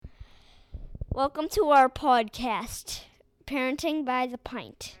Welcome to our podcast, Parenting by the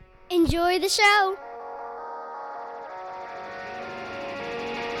Pint. Enjoy the show.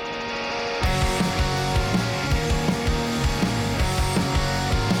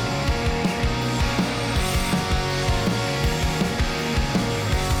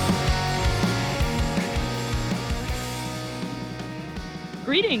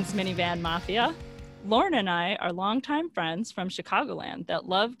 Greetings, Minivan Mafia. Lauren and I are longtime friends from Chicagoland that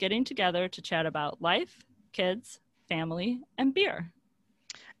love getting together to chat about life, kids, family, and beer.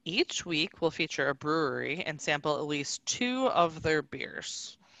 Each week, we'll feature a brewery and sample at least 2 of their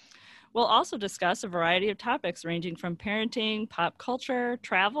beers. We'll also discuss a variety of topics ranging from parenting, pop culture,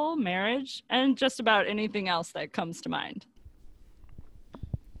 travel, marriage, and just about anything else that comes to mind.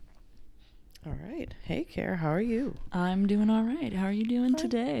 All right. Hey, Care, how are you? I'm doing all right. How are you doing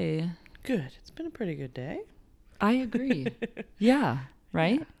today? Good. It's been a pretty good day. I agree. Yeah,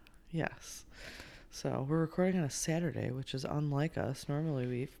 right? Yes. So we're recording on a Saturday, which is unlike us. Normally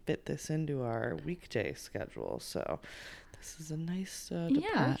we fit this into our weekday schedule. So this is a nice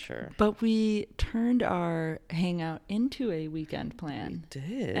departure. Yeah, but we turned our hangout into a weekend plan. We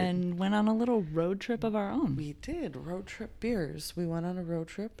did. And went on a little road trip of our own. We did. Road trip beers. We went on a road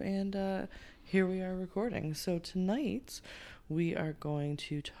trip and here we are recording. So tonight we are going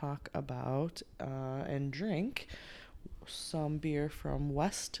to talk about and drink some beer from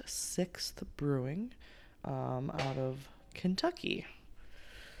West 6th Brewing out of Kentucky.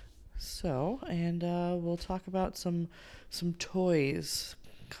 So, and we'll talk about some toys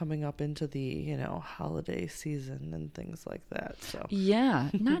coming up into the, holiday season and things like that. So Yeah,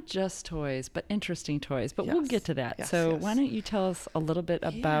 not just toys, but interesting toys. But we'll Yes. get to that. Yes, so yes. why don't you tell us a little bit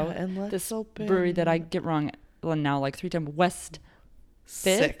about and let's this open brewery that I get wrong now like 3 times. West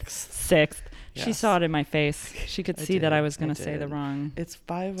 6th. 6th. She Yes. saw it in my face. She could I see that I did, was going I to say the did. wrong. It's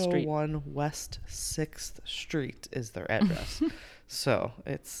 501 West 6th Street is their address. So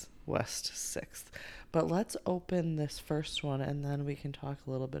it's West 6th. But let's open this first one and then we can talk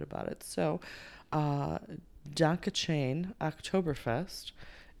a little bit about it. So Danke Chain Oktoberfest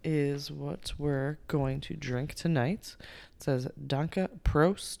is what we're going to drink tonight. It says Danke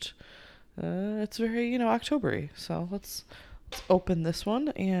Prost. It's very, October-y. So let's open this one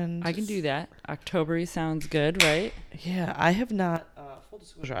and I can do that. October sounds good, right? yeah, I have not, full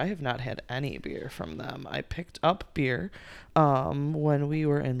disclosure, I have not had any beer from them. I picked up beer when we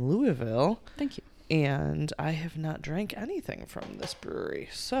were in Louisville, Thank you. and I have not drank anything from this brewery.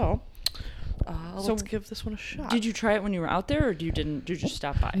 So, let's give this one a shot. Did you try it when you were out there, or did you just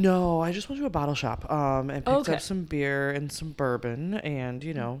stop by? No, I just went to a bottle shop and picked Okay. up some beer and some bourbon. And,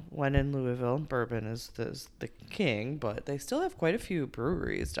 when in Louisville, bourbon is the king, but they still have quite a few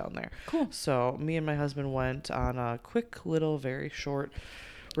breweries down there. Cool. So me and my husband went on a quick little, very short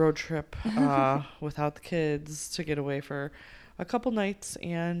road trip without the kids to get away for a couple nights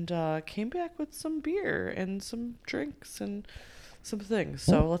and came back with some beer and some drinks and some things.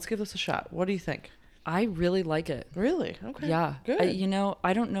 So let's give this a shot. What do you think? I really like it. Really? Okay. Yeah. Good.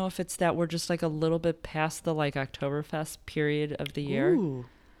 I don't know if it's that we're just like a little bit past the like Oktoberfest period of the year. Ooh.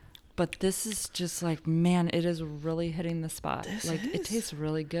 But this is just like, man, it is really hitting the spot. This like it is. tastes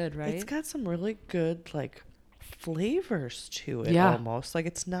really good, right? It's got some really good like flavors to it. Yeah. Almost like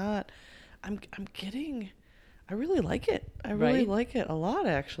it's not. I really like it. I really Right? like it a lot,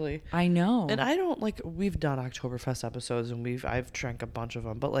 actually. I know. And I don't like. We've done Oktoberfest episodes, and I've drank a bunch of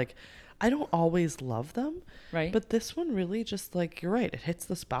them, but like, I don't always love them. Right? But this one really just like you're right. It hits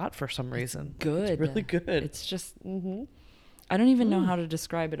the spot for some reason. good. It's really good. It's just, Mm-hmm. I don't even know how to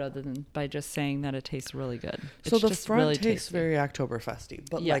describe it other than by just saying that it tastes really good. So It's the just front really tastes tasty. very Oktoberfesty,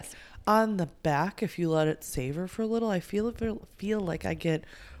 but like Yes. on the back, if you let it savor for a little, I feel like I get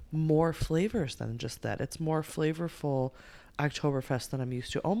more flavors than just that. It's more flavorful Oktoberfest than I'm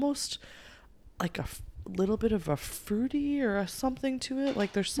used to. Almost like a little bit of a fruity or a something to it.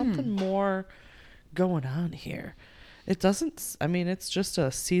 Like there's something more going on here. It doesn't. I mean, it's just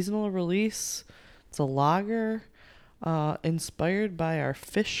a seasonal release. It's a lager. Inspired by our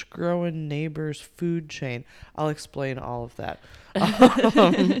fish-growing neighbor's food chain. I'll explain all of that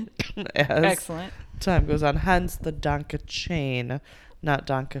as Excellent. time goes on. Hence the Danke Chain, not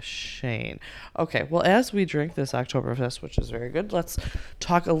Danke Shane. Okay, well, as we drink this Oktoberfest, which is very good, let's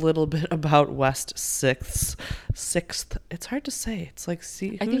talk a little bit about West 6th. It's hard to say. It's like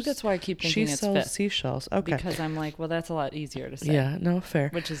I think that's why I keep thinking she it's sells fifth. seashhells. Okay. Because I'm like, well, that's a lot easier to say. Yeah, no, fair.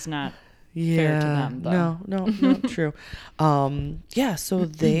 Which is not Yeah, fair to them, though. no, true. Yeah, so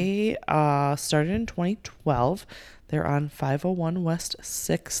they started in 2012. They're on 501 West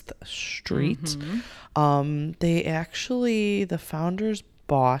 6th Street. Mm-hmm. They actually, the founders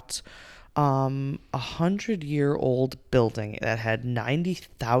bought 100-year-old building that had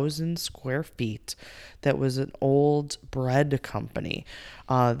 90,000 square feet. That was an old bread company.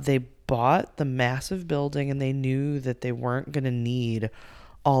 They bought the massive building and they knew that they weren't going to need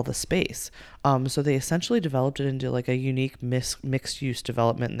all the space. So they essentially developed it into like a unique mixed use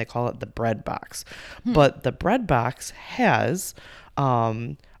development, and they call it the Bread Box. But the Bread Box has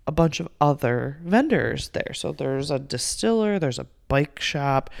a bunch of other vendors there. So there's a distiller, there's a bike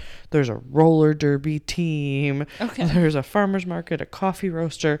shop, there's a roller derby team, there's a farmer's market, a coffee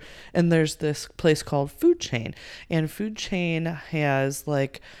roaster, and there's this place called Food Chain. And Food Chain has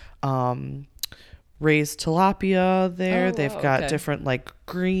like raised tilapia there. They've got different like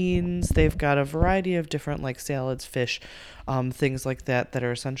greens. They've got a variety of different like salads, fish, things like that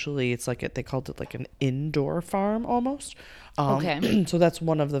are essentially, it's like they called it like an indoor farm almost. So that's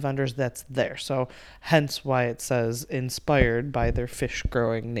one of the vendors that's there. So hence why it says inspired by their fish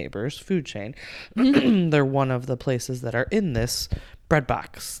growing neighbors, Food Chain. They're one of the places that are in this Bread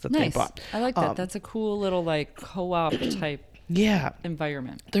Box that they bought. I like that. That's a cool little like co-op type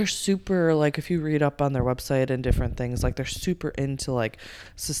environment. They're super, like, if you read up on their website and different things, like they're super into like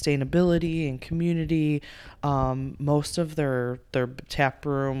sustainability and community. Most of their tap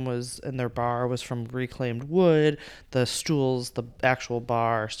room was, and their bar was from reclaimed wood. The stools, the actual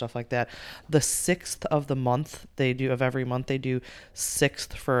bar, stuff like that. The 6th of the month every month they do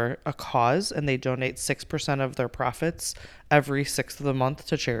 6th for a cause, and they donate 6% of their profits every 6th of the month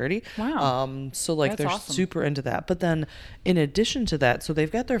to charity. Wow. So like That's they're awesome. super into that. But then in addition to that, so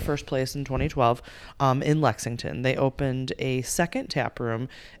they've got their first place in 2012 in Lexington. They opened a second tap room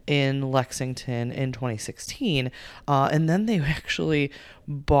in Lexington in 2016. And then they actually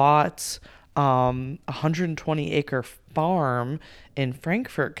bought a 120-acre farm in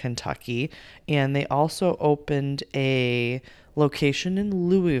Frankfort, Kentucky. And they also opened a location in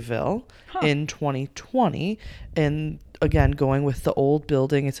Louisville in 2020. And again, going with the old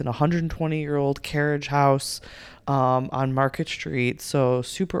building, it's an 120-year-old carriage house on Market Street. So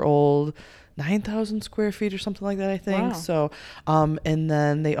super old, 9,000 square feet or something like that, I think. Wow. So, and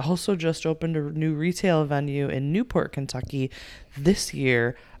then they also just opened a new retail venue in Newport, Kentucky this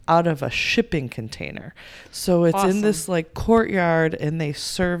year out of a shipping container. So it's in this like courtyard, and they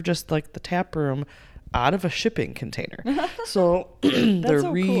serve just like the tap room out of a shipping container. So they're so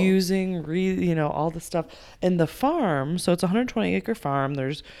cool. reusing, all the stuff. And the farm, so it's a 120-acre farm.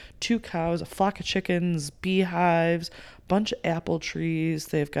 There's 2 cows, a flock of chickens, beehives, bunch of apple trees.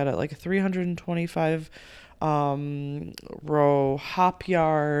 They've got like a 325 row hop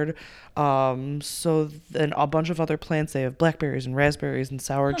yard. So then a bunch of other plants. They have blackberries and raspberries and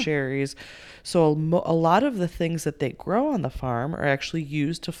sour cherries. So a lot of the things that they grow on the farm are actually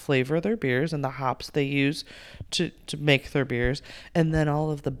used to flavor their beers, and the hops they use to make their beers. And then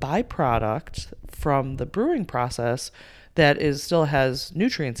all of the byproduct from the brewing process that still has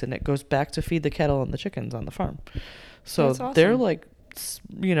nutrients in it goes back to feed the cattle and the chickens on the farm. So That's awesome. they're like,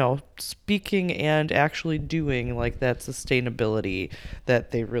 speaking and actually doing like that sustainability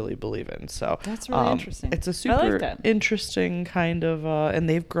that they really believe in. So That's really interesting. It's a I like super that. interesting kind of, and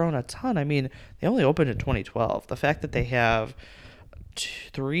they've grown a ton. I mean, they only opened in 2012. The fact that they have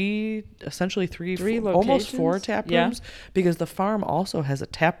three almost 4 locations? tap Yeah. rooms, because the farm also has a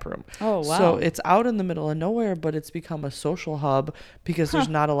tap room. Oh, wow. So it's out in the middle of nowhere, but it's become a social hub because there's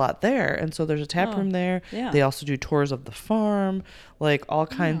not a lot there. And so there's a tap room there. yeah. They also do tours of the farm, like all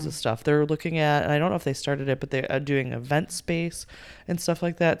kinds of stuff. They're looking at, and I don't know if they started it, but they are doing event space and stuff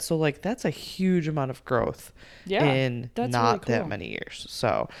like that. So like that's a huge amount of growth in that's not really that cool. many years.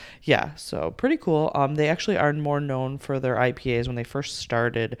 So yeah, so pretty cool. They actually are more known for their IPAs. When they first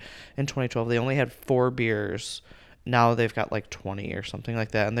started in 2012, they only had 4 beers. Now they've got like 20 or something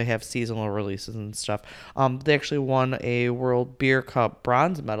like that, and they have seasonal releases and stuff. They actually won a World Beer Cup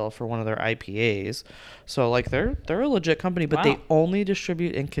bronze medal for one of their IPAs. So like they're a legit company, but they Wow. only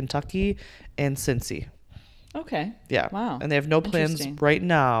distribute in Kentucky and Cincy. Okay. Yeah. Wow. And they have no plans Interesting. right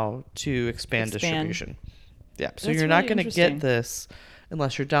now to expand distribution. Yeah. So That's you're not really going to interesting. get this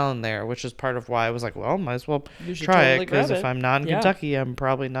unless you're down there, which is part of why I was like, well, might as well You should try totally it, because grab if it. I'm not in Yeah. Kentucky, I'm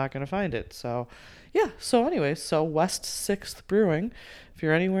probably not going to find it. So yeah. So anyways, so West 6th Brewing, if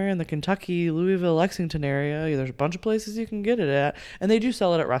you're anywhere in the Kentucky, Louisville, Lexington area, there's a bunch of places you can get it at, and they do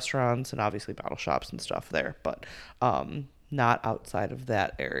sell it at restaurants and obviously bottle shops and stuff there, but not outside of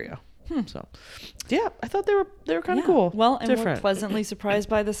that area. So yeah, I thought they were kind of cool. Well, and different. we're pleasantly surprised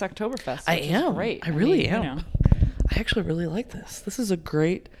by this Oktoberfest. I which is am. Great. I really mean, am. I actually really like this. This is a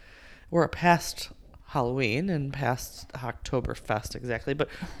great. We're past Halloween and past Oktoberfest exactly, but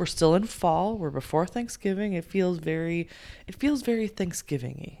we're still in fall. We're before Thanksgiving. It feels very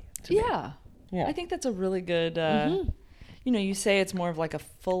Thanksgiving-y. to me. Yeah. I think that's a really good, you say it's more of like a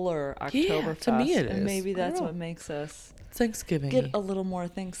fuller Oktoberfest. To me it and is. maybe that's what makes us Thanksgiving. get a little more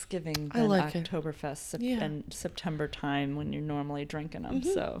Thanksgiving than Oktoberfest and September time when you're normally drinking them.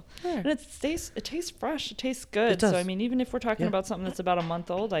 So, and it tastes fresh. It tastes good. It does. So, I mean, even if we're talking about something that's about a month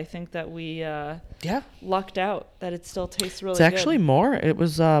old, I think that we lucked out that it still tastes really good. It's actually more. It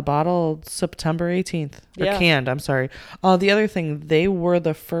was bottled September 18th. Or canned, I'm sorry. The other thing, they were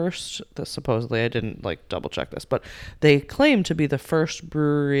the first, supposedly, I didn't double check this, but they claim to be the first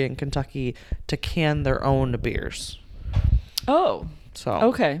brewery in Kentucky to can their own beers. Oh, so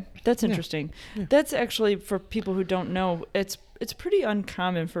okay, that's interesting. That's actually, for people who don't know, it's pretty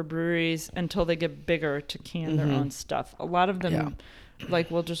uncommon for breweries until they get bigger to can their own stuff. A lot of them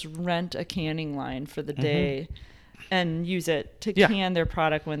will just rent a canning line for the day and use it to can their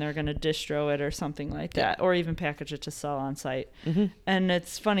product when they're going to distro it or something like that, or even package it to sell on site. And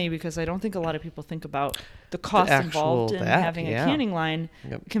it's funny because I don't think a lot of people think about the cost involved in having a canning line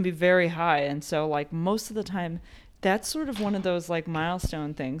can be very high. And so most of the time, that's sort of one of those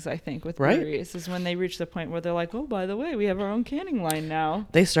milestone things, I think, with breweries is when they reach the point where they're like, oh, by the way, we have our own canning line now.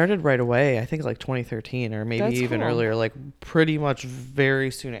 They started right away. I think 2013 or maybe even earlier, pretty much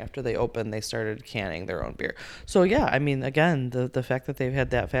very soon after they opened, they started canning their own beer. So yeah, I mean, again, the fact that they've had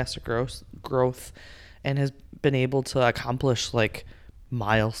that faster growth and has been able to accomplish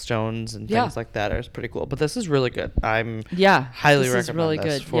milestones and things like that is pretty cool. But this is really good. I'm highly recommend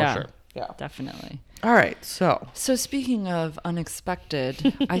this for sure. Yeah, definitely. All right, so speaking of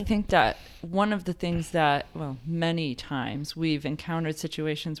unexpected, I think that one of the things that, many times we've encountered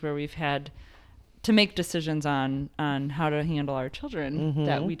situations where we've had to make decisions on how to handle our children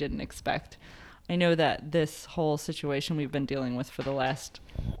that we didn't expect. I know that this whole situation we've been dealing with for the last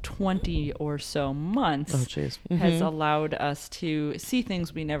 20 or so months has allowed us to see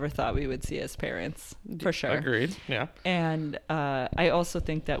things we never thought we would see as parents, for sure. Agreed, yeah. And I also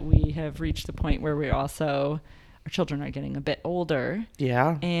think that we have reached the point where our children are getting a bit older.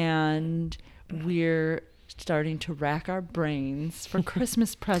 Yeah. And we're starting to rack our brains for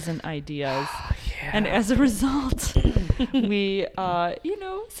Christmas present ideas. And as a result, we,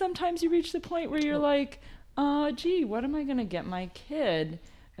 sometimes you reach the point where you're like, gee, what am I going to get my kid?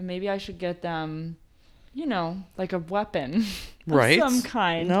 And maybe I should get them, a weapon of some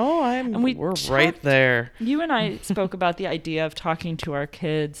kind. No, we're right there. You and I spoke about the idea of talking to our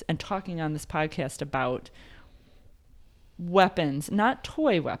kids and talking on this podcast about weapons, not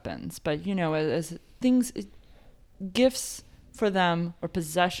toy weapons, but, as things, gifts for them or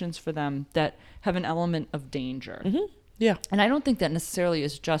possessions for them that have an element of danger. Yeah. And I don't think that necessarily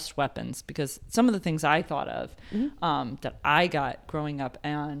is just weapons, because some of the things I thought of that I got growing up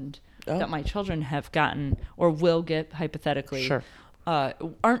and that my children have gotten or will get hypothetically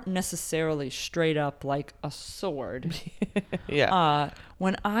aren't necessarily straight up like a sword.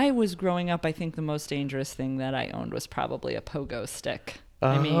 When I was growing up, I think the most dangerous thing that I owned was probably a pogo stick.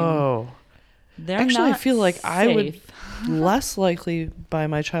 I mean, I feel like safe. I would less likely buy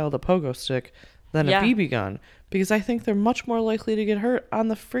my child a pogo stick than a BB gun, because I think they're much more likely to get hurt on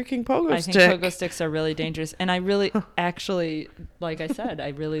the freaking pogo stick. I think pogo sticks are really dangerous. And I really, actually, like I said, I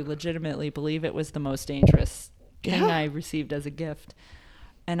really legitimately believe it was the most dangerous thing I received as a gift.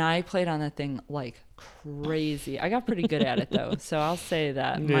 And I played on that thing like crazy. I got pretty good at it, though. So I'll say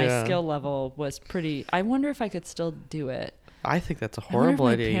that my skill level was pretty... I wonder if I could still do it. I think that's a horrible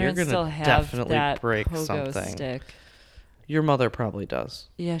idea. You're going to definitely break something. Stick. Your mother probably does.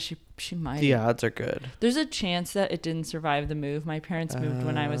 Yeah, she might. The odds are good. There's a chance that it didn't survive the move. My parents moved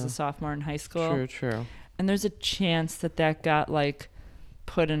when I was a sophomore in high school. True. And there's a chance that got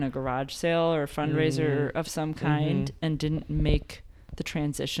put in a garage sale or a fundraiser of some kind and didn't make the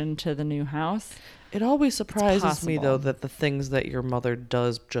transition to the new house. It always surprises me, though, that the things that your mother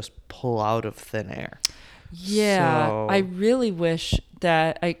does just pull out of thin air. Yeah, so. I really wish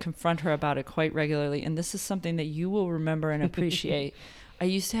that I confront her about it quite regularly. And this is something that you will remember and appreciate. I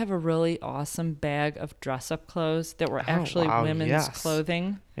used to have a really awesome bag of dress-up clothes that were actually women's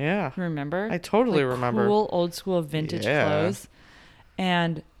clothing. Yeah. Remember? I totally remember. Cool, old-school vintage clothes.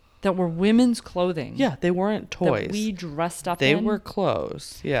 And that were women's clothing. Yeah, they weren't toys. That we dressed up in. They were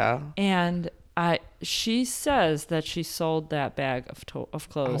clothes, yeah. And she says that she sold that bag of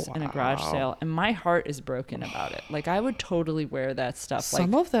clothes in a garage sale, and my heart is broken about it. I would totally wear that stuff.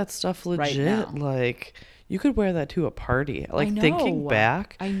 Some of that stuff legit, right, you could wear that to a party. Thinking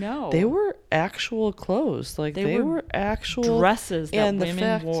back, I know they were actual clothes. They were actual dresses that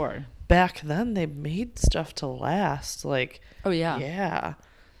women wore. Back then, they made stuff to last. Oh yeah, yeah.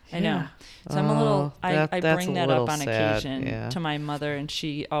 I know. So I'm a little, I bring that up on occasion to my mother, and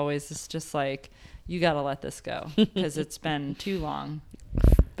she always is just like, you got to let this go because it's been too long.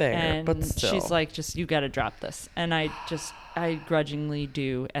 Fair, and but still. She's like, just, you got to drop this. And I grudgingly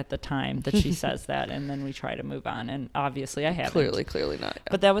do at the time that she says that, and then we try to move on. And obviously I haven't. Clearly not. Yeah.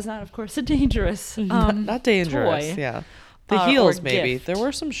 But that was not, of course, a dangerous not dangerous, toy. yeah. The heels, maybe. Gift. There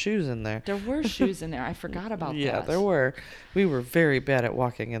were some shoes in there. There were shoes in there. I forgot about that. Yeah, there were. We were very bad at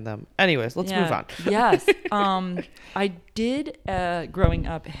walking in them. Anyways, let's move on. Yes. I did, growing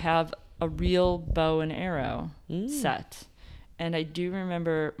up, have a real bow and arrow set. And I do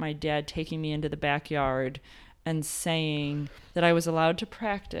remember my dad taking me into the backyard and saying that I was allowed to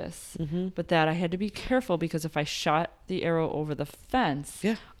practice, but that I had to be careful because if I shot the arrow over the fence,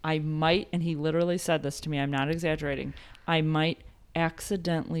 I might, and he literally said this to me, I'm not exaggerating, I might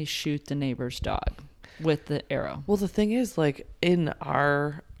accidentally shoot the neighbor's dog with the arrow. Well, the thing is, like, in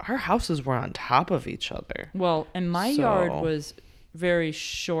our houses were on top of each other. Well, and my yard was very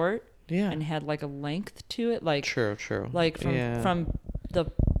short Yeah. and had like a length to it, like True. Like from the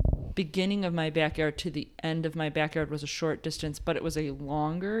beginning of my backyard to the end of my backyard was a short distance, but it was a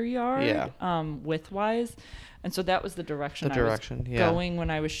longer yard, width-wise. And so that was the direction I was going when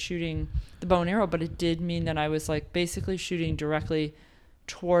I was shooting the bow and arrow, but it did mean that I was like basically shooting directly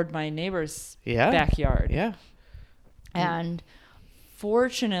toward my neighbor's backyard. Yeah. And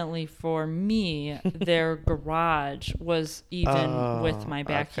fortunately for me, their garage was even with my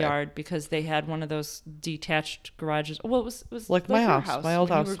backyard because they had one of those detached garages. Well, it was like my house, my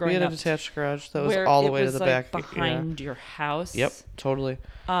old house. We had a detached garage that was all the way to the back, behind your house. Yep, totally.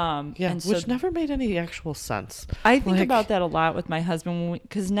 And which never made any actual sense. I think about that a lot with my husband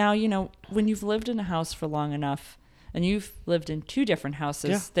because now, you know, when you've lived in a house for long enough, and you've lived in 2 different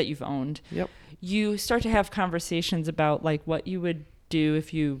houses that you've owned, you start to have conversations about like what you would do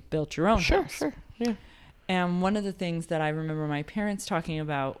if you built your own house. Sure. Yeah. And one of the things that I remember my parents talking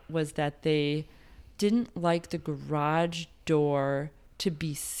about was that they didn't like the garage door to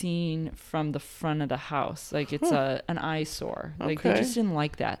be seen from the front of the house. Like it's an eyesore. Like they just didn't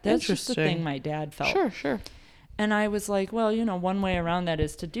like that. That's just the thing my dad felt. Sure. And I was like, well, you know, one way around that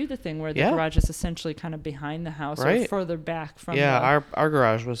is to do the thing where the garage is essentially kind of behind the house or further back from our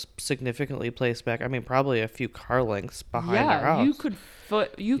garage was significantly placed back. I mean, probably a few car lengths behind our house.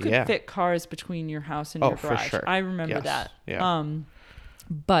 You could fit cars between your house and your garage. For sure. I remember that. Yeah.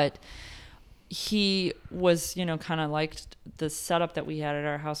 But he was, you know, kind of liked the setup that we had at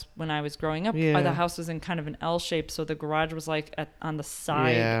our house when I was growing up. Yeah. The house was in kind of an L shape, so the garage was like on the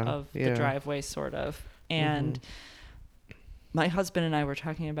side of the driveway, sort of. And my husband and I were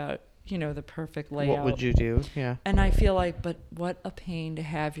talking about, you know, the perfect layout. What would you do? Yeah. And I feel like, but what a pain to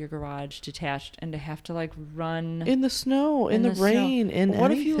have your garage detached and to have to like run in the snow, in the rain, in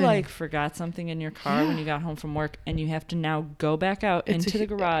what anything. if you like forgot something in your car when you got home from work and you have to now go back out into the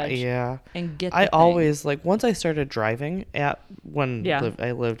garage and get the thing. Always, like, once I started driving I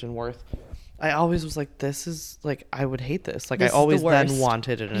lived in Worth, I always was like, this is like, I would hate this. Like, I always then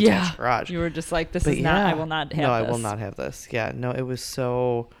wanted an attached garage. You were just like, this is not, I will not have this. No, I will not have this. Yeah, no, it was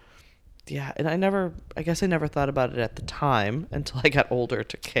so, and I guess I never thought about it at the time until I got older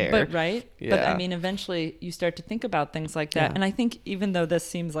to care. But But I mean, eventually you start to think about things like that. And I think even though this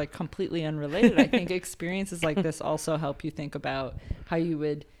seems like completely unrelated, I think experiences like this also help you think about how you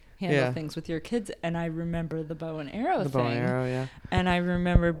would handle things with your kids. And I remember the bow and arrow thing. And I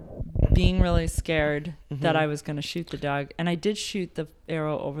remember being really scared that I was going to shoot the dog. And I did shoot the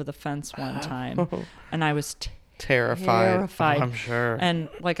arrow over the fence one time. And I was terrified. Oh, I'm sure. And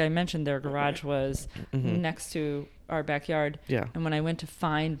like I mentioned, their garage was next to our backyard. Yeah. And when I went to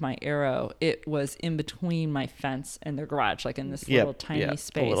find my arrow, it was in between my fence and their garage, like in this little tiny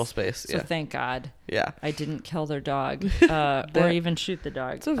space. A little space. So thank God. Yeah. I didn't kill their dog or even shoot the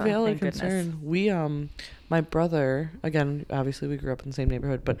dog. It's a valid concern. We, my brother, again, obviously we grew up in the same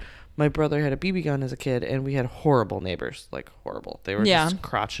neighborhood, but my brother had a BB gun as a kid, and we had horrible neighbors, like horrible. They were just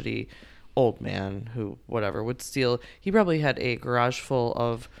crotchety old man who, whatever, would steal. He probably had a garage full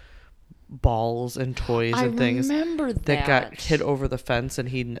of balls and toys and things that got hid over the fence, and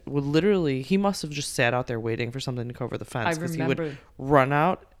he would literally, he must have just sat out there waiting for something to cover the fence, because he would he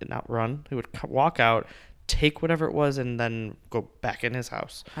would walk out, take whatever it was, and then go back in his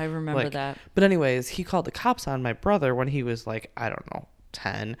house. I remember that. But anyways, he called the cops on my brother when he was like, I don't know,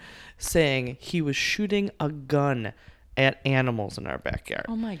 10, saying he was shooting a gun at animals in our backyard.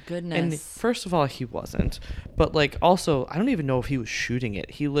 Oh my goodness. And first of all, he wasn't. But like, also, I don't even know if he was shooting it.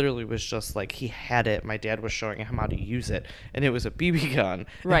 He literally was just like, he had it. My dad was showing him how to use it, and it was a BB gun.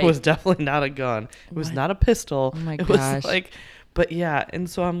 Right. It was definitely not a gun. It was not a pistol. Oh my gosh. It was like, But yeah, and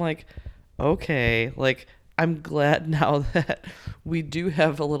so I'm like, okay, like I'm glad now that we do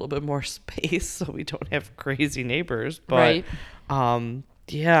have a little bit more space so we don't have crazy neighbors. But Right.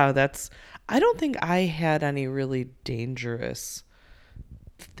 yeah, I don't think I had any really dangerous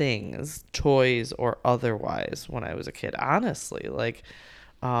things, toys or otherwise, when I was a kid, honestly. Like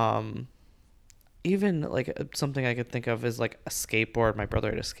even like something I could think of is like a skateboard. My brother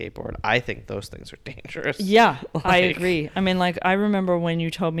had a skateboard. I think those things are dangerous. Yeah, I Like- agree. I mean, like, I remember when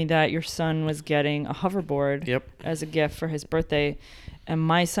you told me that your son was getting a hoverboard Yep. as a gift for his birthday, and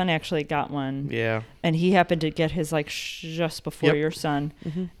my son actually got one, Yeah. and he happened to get his like just before Yep. your son,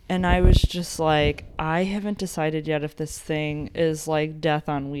 Mm-hmm. and I was just like, I haven't decided yet if this thing is like death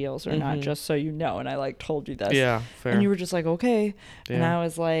on wheels or not, Mhm. just so you know. And I like told you this, Yeah. Fair. and you were just like, okay, and Yeah. I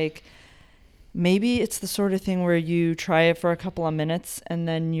was like, maybe it's the sort of thing where you try it for a couple of minutes and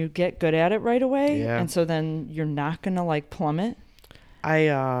then you get good at it right away. Yeah. And so then you're not going to like plummet.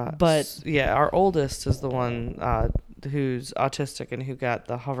 But- yeah, our oldest is the one who's autistic and who got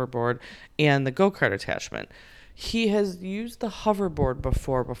the hoverboard and the go-kart attachment. He has used the hoverboard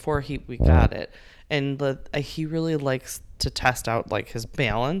before we got it, and he really likes to test out like his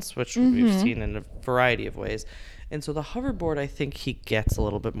balance, which we've seen in a variety of ways. And so the hoverboard, I think he gets a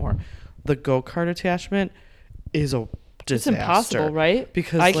little bit more. The go-kart attachment is a It's disaster. impossible, right?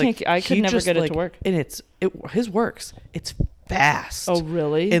 Because I like, can't. I could he never just, get it like- to work. And his works. It's fast. Oh,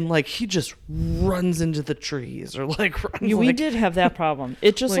 really? And like he just runs into the trees or like runs. We like, did have that problem.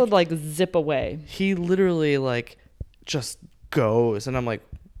 It just like- would like zip away. He literally like just goes, and I'm like,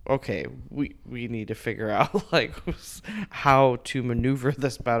 okay, we need to figure out like how to maneuver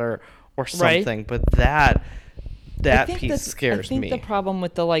this better or Right. something. But that I think piece scares I think me. the problem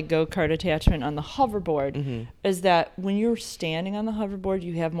with the like go-kart attachment on the hoverboard Mm-hmm. is that when you're standing on the hoverboard,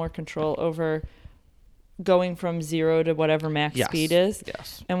 you have more control over going from 0 to whatever max Yes. speed is.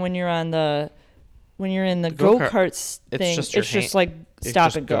 Yes. And when you're in the Go-kart, go-kart thing, just your it's just hand- like It's stop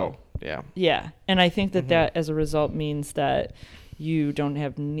just and go. Yeah. Yeah. And I think that Mhm. that as a result means that you don't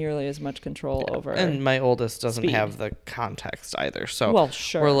have nearly as much control over. And my oldest doesn't speed. have the context either. So well,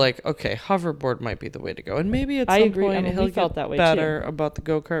 sure. we're like, okay, hoverboard might be the way to go. And maybe at I some agree. I point mean, he'll we felt get that way, better about the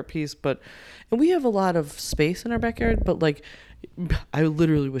go-kart piece. And we have a lot of space in our backyard, but like I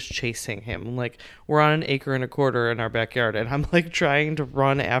literally was chasing him. Like we're on 1.25 acres in our backyard, and I'm like trying to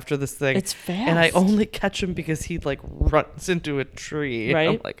run after this thing. It's fast. And I only catch him because he like runs into a tree. Right.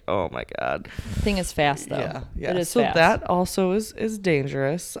 I'm like, oh my God. thing is fast though. Yeah, yeah. It is so fast. that also is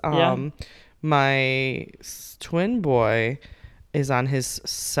dangerous. Yeah. My twin boy is on his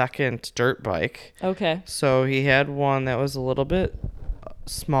second dirt bike. Okay. So he had one that was a little bit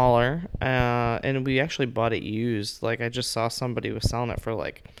smaller, and we actually bought it used. Like I just saw somebody was selling it for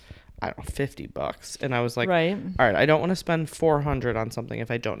like, I don't know, $50, and I was like, right. all right, I don't want to spend $400 on something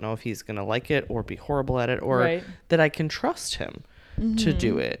if I don't know if he's gonna like it or be horrible at it or Right. that I can trust him to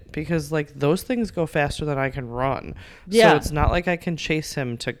do it, because like those things go faster than I can run. Yeah. So it's not like I can chase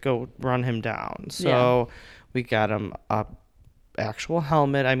him to go run him down. So we got him a actual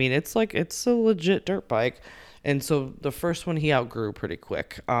helmet. I mean, it's a legit dirt bike. And so the first one he outgrew pretty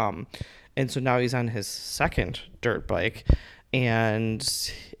quick. And so now he's on his second dirt bike, and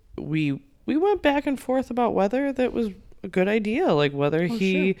we went back and forth about whether that was a good idea, like whether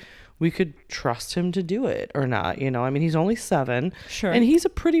we could trust him to do it or not. I mean, he's only 7. Sure. And he's a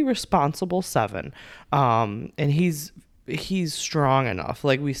pretty responsible 7. And he's strong enough.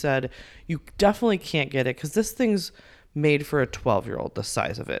 Like we said, you definitely can't get it because this thing's made for a 12-year-old, the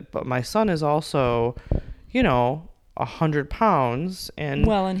size of it. But my son is also, 100 pounds. And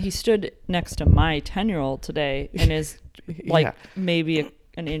Well, and he stood next to my 10-year-old today and is like Yeah. maybe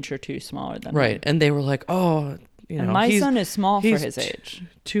an inch or two smaller than right. me. And they were like, oh, And my he's son is small for he's his age.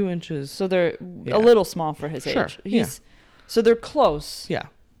 2 inches. So they're Yeah. a little small for his Sure, age. yeah. So they're close. Yeah.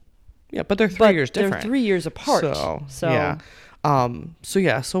 Yeah, but they're 3 but years different. They're 3 years apart. So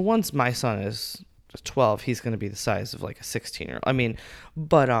yeah. So once my son is 12, he's going to be the size of like a 16-year-old. I mean,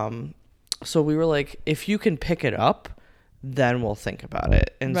 but so we were like, if you can pick it up, then we'll think about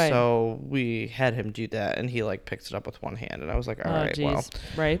it. And Right. so we had him do that, and he like picked it up with one hand, and I was like, all right, well,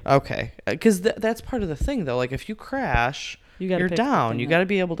 Right. okay, because that's part of the thing though. Like if you crash, You gotta you're pick the down. thing You up. got to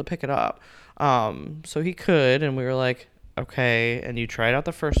be able to pick it up. So he could, and we were like, okay. And you tried out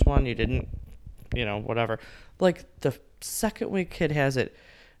the first one, you didn't, whatever. Like the second week kid has it,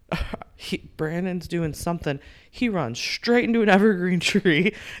 Brandon's doing something. He runs straight into an evergreen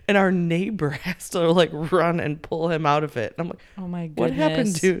tree, and our neighbor has to like run and pull him out of it. And I'm like, Oh my goodness. what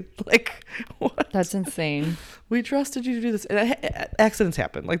happened, dude? Like, what? That's insane. We trusted you to do this. And accidents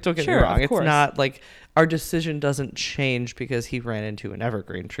happen. Like, don't get me Sure, wrong. of It's course. not like our decision doesn't change because he ran into an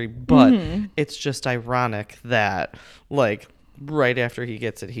evergreen tree, but it's just ironic that like right after he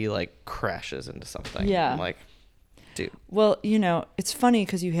gets it, he like crashes into something. Yeah. I'm like, dude. Well, you know, it's funny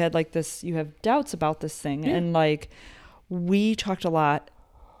because you had like this, you have doubts about this thing. And like, we talked a lot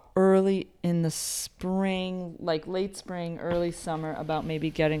early in the spring, like late spring, early summer, about maybe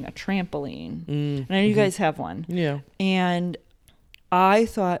getting a trampoline. And I know you guys have one. Yeah. And I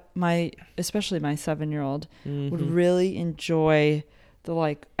thought especially my 7-year-old would really enjoy the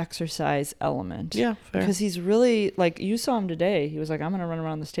like exercise element. Yeah, fair. Because he's really like, you saw him today. He was like, I'm going to run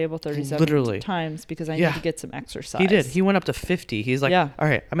around this table 37 Literally. times because I Yeah. need to get some exercise. He did. He went up to 50. He's like, Yeah. all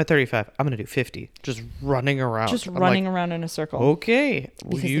right, I'm at 35. I'm going to do 50. Just running around. Just I'm running like, around in a circle. okay.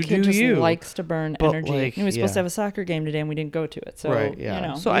 Because You the kid do just you. likes to burn But, energy. like, He was supposed to yeah. have a soccer game today and we didn't go to it. So, right, yeah. you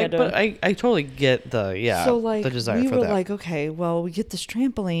know. So we had to- but I totally get the, so like the desire we for were that. like, okay, well, we get this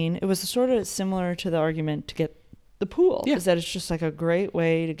trampoline. It was sort of similar to the argument to get the pool. Yeah. Is that it's just like a great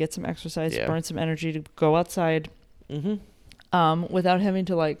way to get some exercise, Yeah. burn some energy, to go outside, without having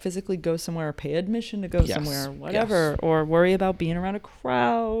to like physically go somewhere or pay admission to go Yes. somewhere, whatever, or worry about being around a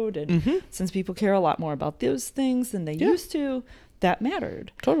crowd. And since people care a lot more about those things than they used to, that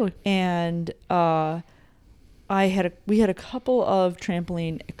mattered. Totally. And we had a couple of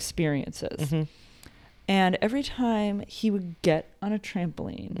trampoline experiences. And every time he would get on a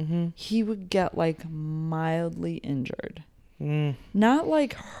trampoline, he would get like mildly injured. Not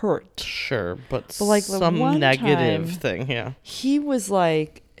like hurt. Sure, but like the some one negative time- thing, yeah. He was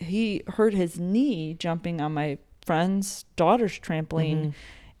like, he hurt his knee jumping on my friend's daughter's trampoline.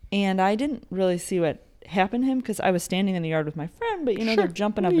 And I didn't really see what happened to him because I was standing in the yard with my friend, but you know, Sure. they're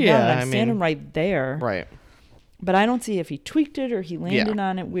jumping up and Yeah, down. And I I'm standing mean, right there. Right. But I don't see if he tweaked it or he landed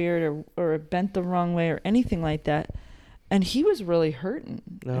on it weird or it bent the wrong way or anything like that. And he was really hurting.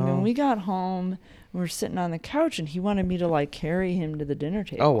 And No. when we got home, we were sitting on the couch and he wanted me to like carry him to the dinner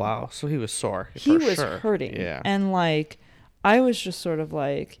table. Oh, wow. So he was sore. He for was sure. hurting. Yeah. And like, I was just sort of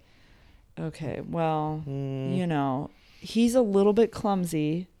like, okay, well, you know, he's a little bit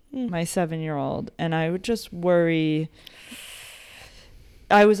clumsy, my 7-year-old. And I would just worry.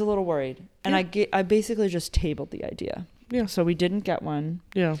 I was a little worried. And I basically just tabled the idea. Yeah. So we didn't get one.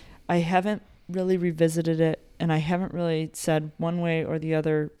 Yeah. I haven't really revisited it, and I haven't really said one way or the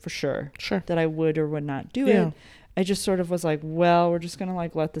other for sure that I would or would not do it. I just sort of was like, well, we're just going to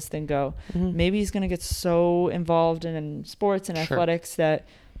like let this thing go. Maybe he's going to get so involved in sports and athletics that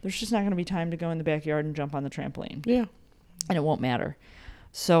there's just not going to be time to go in the backyard and jump on the trampoline. Yeah. And it won't matter.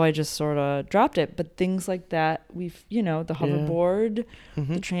 So I just sort of dropped it. But things like that, the hoverboard,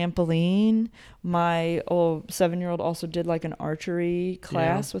 the trampoline. My old 7-year-old also did like an archery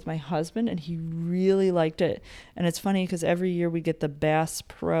class with my husband, and he really liked it. And it's funny because every year we get the Bass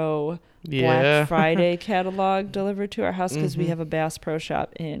Pro Black Friday catalog delivered to our house because we have a Bass Pro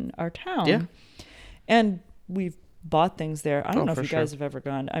Shop in our town. Yeah. And we've bought things there. I don't know if for you sure. guys have ever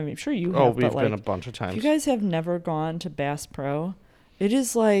gone. I mean, I'm sure you have. Oh, but we've been a like, bunch of times. if you guys have never gone to Bass Pro, it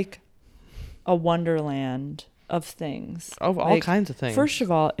is like a wonderland of things. Of all Like, kinds of things. First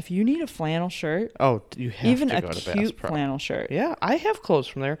of all, if you need a flannel shirt, Oh, you have even to a go to Bass cute Pro. flannel shirt. Yeah, I have clothes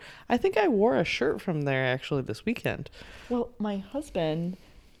from there. I think I wore a shirt from there actually this weekend. Well, my husband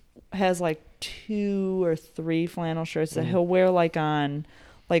has like 2 or 3 flannel shirts that he'll wear like on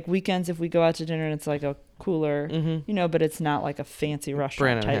like weekends if we go out to dinner and it's like a cooler, but it's not like a fancy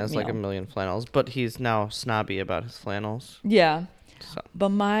restaurant Brandon type has meal. like a million flannels, but he's now snobby about his flannels. Yeah. So. But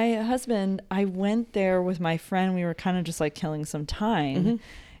my husband, I went there with my friend. We were kind of just like killing some time.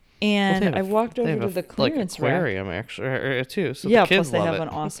 And Well, I walked over to the clearance rack. aquarium actually too. So Yeah, the kids plus they love have it. an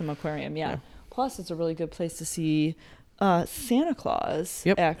awesome aquarium. Yeah. Plus it's a really good place to see Santa Claus,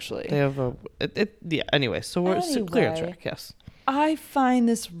 Yep. actually. They have a Anyway, so we're clearance Anyway. rack. Yes. I find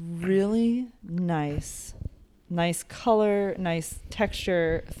this really nice color, nice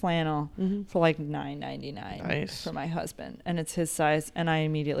texture flannel for like $9.99 Nice. for my husband, and it's his size. And I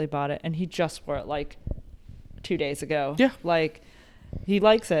immediately bought it, and he just wore it like 2 days ago. Yeah. like he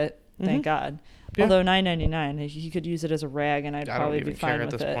likes it. Thank God. Yeah. Although $9.99, he could use it as a rag, and I'd I don't probably even be fine care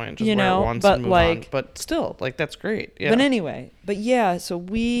at with this it. point. Just you wear know, it once but and move like, on. But still, like that's great. Yeah. but anyway, so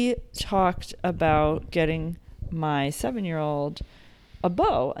we talked about getting my 7-year-old a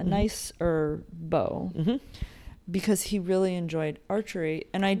bow, a nicer bow, because he really enjoyed archery.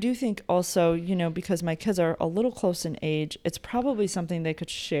 And I do think also, you know, because my kids are a little close in age, it's probably something they could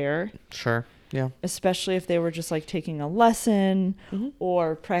share. Sure. Yeah. Especially if they were just like taking a lesson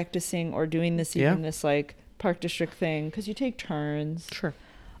or practicing or doing this, even this like park district thing, because you take turns. Sure.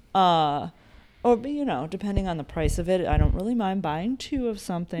 Or, you know, depending on the price of it, I don't really mind buying 2 of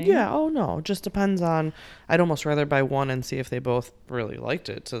something. Yeah. Oh, no. Just depends on, I'd almost rather buy 1 and see if they both really liked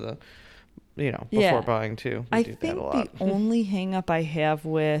it to the, you know, before buying 2. I think the only hang up I have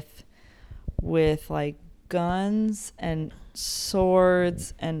with like guns and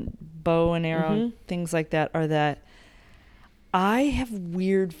swords and bow and arrow, things like that, are that I have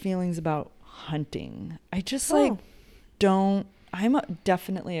weird feelings about hunting. I just like don't. I'm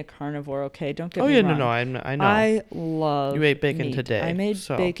definitely a carnivore. Okay, don't get me wrong. No, I know. I love. You ate bacon meat. today. I made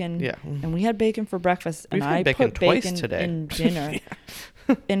bacon. Yeah, and we had bacon for breakfast, and I put bacon today in dinner.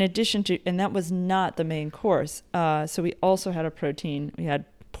 In addition to, and that was not the main course. So we also had a protein. We had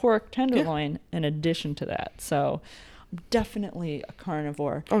pork tenderloin in addition to that. So I'm definitely a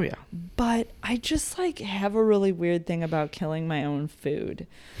carnivore. Oh yeah. But I just like have a really weird thing about killing my own food.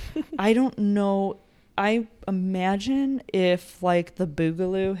 I don't know. I imagine if like the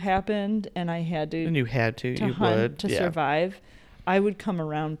Boogaloo happened and I had to, and you had to you hunt would to survive, I would come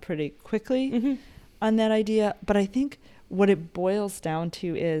around pretty quickly on that idea. But I think what it boils down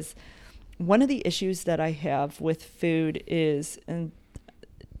to is one of the issues that I have with food is, and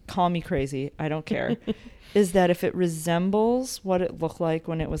call me crazy, I don't care, is that if it resembles what it looked like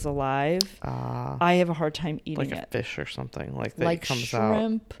when it was alive, I have a hard time eating like it. A fish or something like that, like comes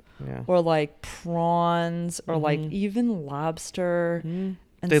shrimp, out. or like prawns, or like even lobster. And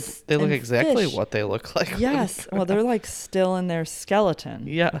they look and exactly fish. what they look like. Yes. Well, they're like still in their skeleton.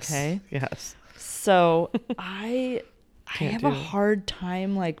 Yes. Okay. Yes. So I have a do it. hard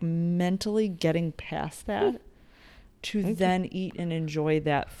time like mentally getting past that to then eat and enjoy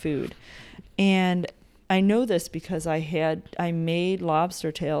that food. And I know this because I made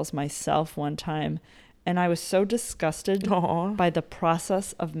lobster tails myself one time, and I was so disgusted by the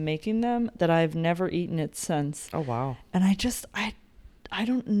process of making them that I've never eaten it since. Oh wow. And I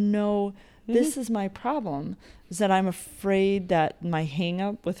don't know. This is my problem, is that I'm afraid that my hang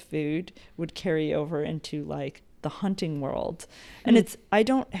up with food would carry over into like the hunting world. And I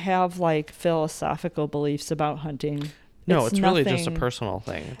don't have like philosophical beliefs about hunting. No, it's really just a personal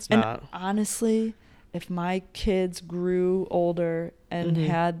thing. It's not. Honestly, if my kids grew older and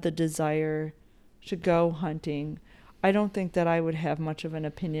had the desire to go hunting, I don't think that I would have much of an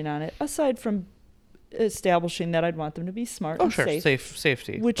opinion on it, aside from establishing that I'd want them to be smart and safe.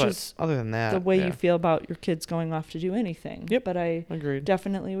 Safety. Which but is other than that, the way you feel about your kids going off to do anything. Yep. But I Agreed.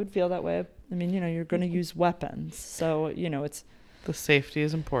 definitely would feel that way. I mean, you know, you're going to use weapons. So, you know, it's... The safety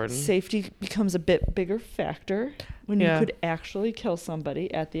is important. Safety becomes a bit bigger factor when you could actually kill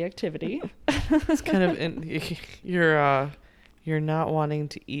somebody at the activity. It's kind of... You're not wanting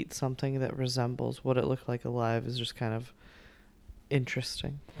to eat something that resembles what it looked like alive is just kind of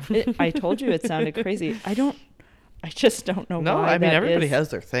interesting. I told you it sounded crazy. I just don't know why. No, I mean, everybody has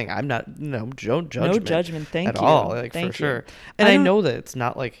their thing. I'm not, judgment. No judgment, thank at you. all, like thank for sure. You. And I know that it's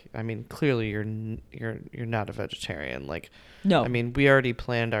not like, I mean, clearly you're not a vegetarian. Like, no. I mean, we already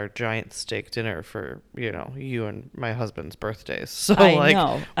planned our giant steak dinner for, you and my husband's birthdays. So I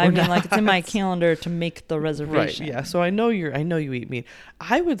know. I mean, like it's in my calendar to make the reservation. Right. Yeah. So I know you eat meat.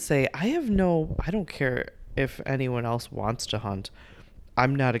 I would say I don't care if anyone else wants to hunt.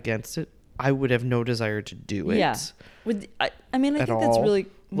 I'm not against it. I would have no desire to do it. Yeah. I mean, I think that's really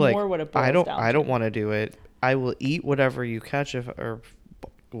more what it boils down to. I don't want to do it. I will eat whatever you catch or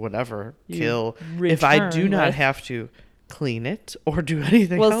whatever, kill. If I do not have to clean it or do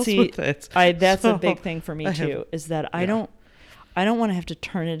anything else with it. That's a big thing for me too, is that I don't want to have to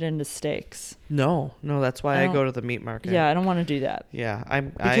turn it into steaks. No, that's why I go to the meat market. Yeah, I don't want to do that. Yeah,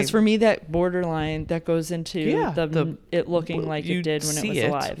 because for me that borderline that goes into it looking like it did when it was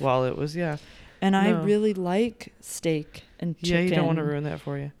alive. While it was And I really like steak and chicken. Yeah, you don't want to ruin that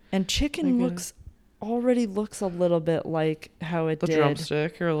for you. And chicken already looks a little bit like how it did. The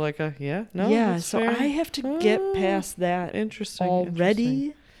drumstick or like a so fair. I have to get past that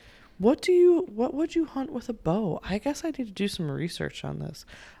already. What would you hunt with a bow? I guess I need to do some research on this.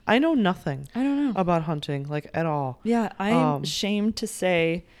 I know nothing. I don't know about hunting, like at all. Yeah, I'm ashamed to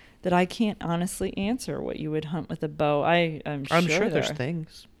say that I can't honestly answer what you would hunt with a bow. I'm sure there's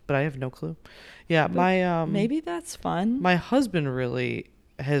things, but I have no clue. Yeah, but maybe that's fun. My husband really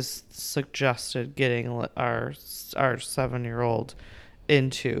has suggested getting our 7-year-old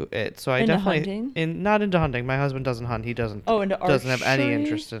into it. So I Into definitely not into hunting. My husband doesn't hunt. He doesn't into doesn't have any archery?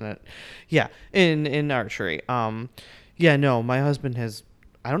 interest in it. Yeah, in archery. Yeah, no, my husband has,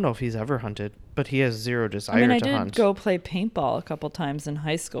 I don't know if he's ever hunted, but he has zero desire I mean, I to did hunt. go play paintball a couple times in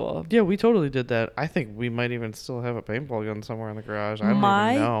high school. Yeah, we totally did that. I think we might even still have a paintball gun somewhere in the garage. I don't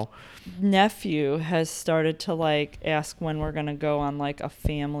My even know. nephew has started to like ask when we're gonna go on like a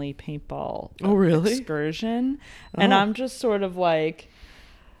family paintball Oh, really? excursion, and Oh. I'm just sort of like,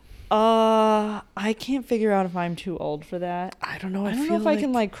 I can't figure out if I'm too old for that. I don't know. I don't know if I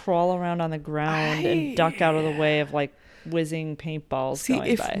can like crawl around on the ground and duck out of the way of like whizzing paintballs. See,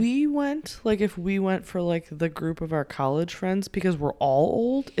 going if by. we went for like the group of our college friends, because we're all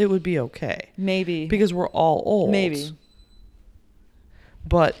old, it would be okay. Maybe Because we're all old. Maybe.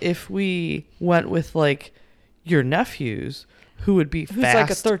 But if we went with like your nephews, who would be who's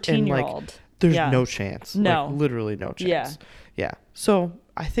fast like a and, like, 13-year-old. there's Yeah. no chance. No. Like, literally no chance. Yeah. Yeah. So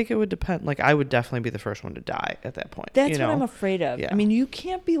I think it would depend. Like, I would definitely be the first one to die at that point. That's you know? what I'm afraid of. Yeah. I mean, you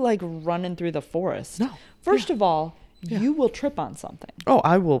can't be like running through the forest. No. First of all, Yeah. you will trip on something. Oh,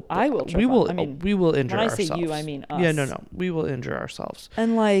 I will. I will trip We on- will. I mean, we will injure when I ourselves. say you, I mean Yeah. No. us. No. We will injure ourselves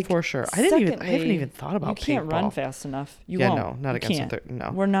And like for sure. I haven't even secondly, thought about. You can't run paintball. fast enough. You Yeah. won't. No. Not You against can't. a third.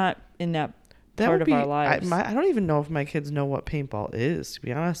 No. We're not in that That part would of be, our lives. I don't even know if my kids know what paintball is. To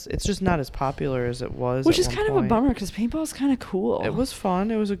be honest, it's just not as popular as it was. Which at is one kind of a point. bummer because paintball is kind of cool. It was fun.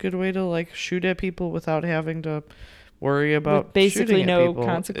 It was a good way to like shoot at people without having to worry about basically shooting at no people. It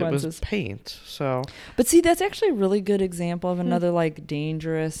consequences. was paint. So But see, that's actually a really good example of another like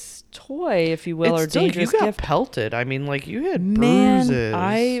dangerous toy, if you will, it's or still, dangerous you got gift. pelted. I mean, like you had Man, bruises.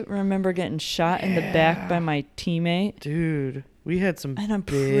 I remember getting shot in the back by my teammate. Dude, we had some. And I'm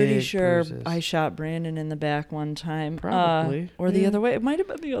pretty big sure bruises. I shot Brandon in the back one time. Probably, Or the yeah. other way. It might have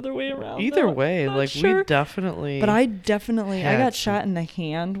been the other way around. Either though. way, Not like sure. we definitely. But I definitely, I had got some shot in the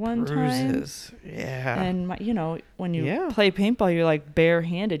hand one time. bruises. Yeah. And you know, when you Yeah. play paintball, you're like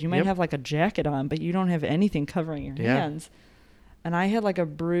barehanded. You might Yep. have like a jacket on, but you don't have anything covering your Yeah. hands. And I had like a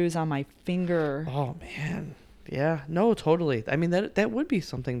bruise on my finger. Oh man. Yeah. No, totally. I mean that would be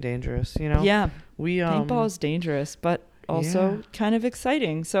something dangerous. You know. Yeah, We paintball is dangerous, but also yeah. kind of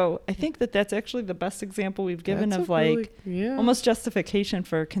exciting. So I think that that's actually the best example we've given that's of a like really- yeah. almost justification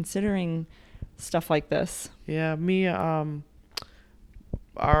for considering stuff like this. Yeah, me, our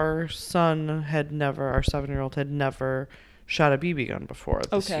 7-year-old had never shot a BB gun before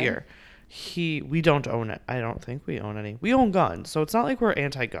this Okay. year. We don't own it. I don't think we own any. We own guns, so it's not like we're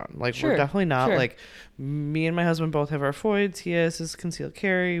anti-gun. Like Sure, we're definitely not. sure. Like me and my husband both have our Foyds. He has his concealed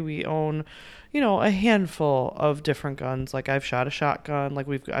carry. We own, a handful of different guns. Like I've shot a shotgun. Like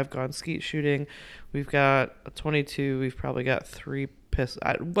I've gone skeet shooting. We've got a 22. We've probably got 3 pistols.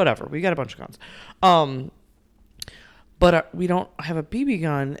 Whatever. We got a bunch of guns. But we don't have a BB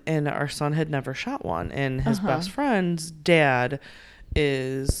gun, and our son had never shot one. And his best friend's dad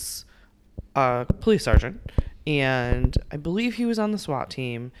is a police sergeant, and I believe he was on the SWAT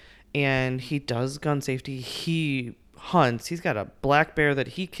team, and he does gun safety. He hunts. He's got a black bear that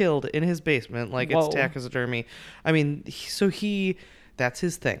he killed in his basement, like Whoa. it's taxidermy. I mean, that's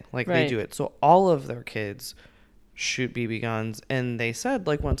his thing. Like they Right. do it. So all of their kids shoot BB guns, and they said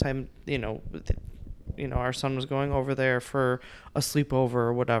like one time, our son was going over there for a sleepover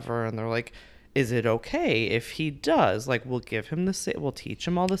or whatever, and they're like, is it okay if he does? Like, we'll give him we'll teach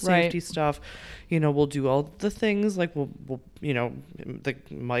him all the safety Right. stuff. We'll do all the things. Like, we'll the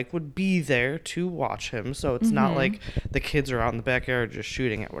Mike would be there to watch him. So it's not like the kids are out in the backyard just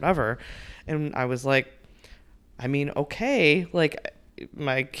shooting at whatever. And I was like, I mean, okay, like,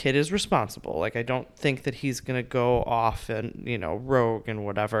 my kid is responsible. Like, I don't think that he's going to go off and, rogue and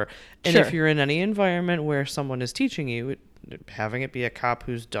whatever. And Sure. if you're in any environment where someone is teaching you, having it be a cop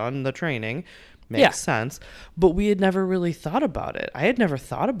who's done the training makes Yeah. sense. But we had never really thought about it. I had never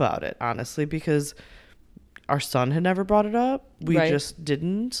thought about it, honestly, because our son had never brought it up. We Right. just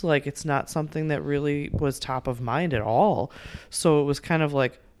didn't. Like, it's not something that really was top of mind at all. So it was kind of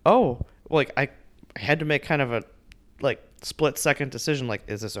like, oh, like I had to make kind of a split second decision, like,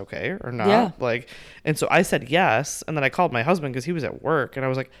 is this okay or not? Yeah. Like, and so I said yes, and then I called my husband because he was at work, and I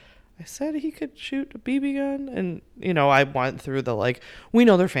was like, I said he could shoot a BB gun, and I went through the we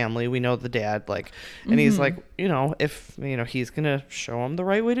know their family, we know the dad, and he's like, if he's gonna show him the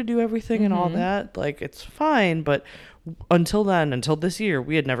right way to do everything and all that, it's fine. But until this year,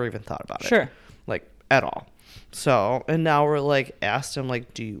 we had never even thought about it, Sure. at all. So, and now we're asked him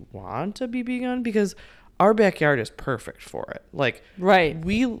do you want a BB gun? Because our backyard is perfect for it. Right.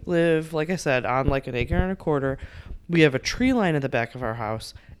 We live, like I said, on an acre and a quarter. We have a tree line at the back of our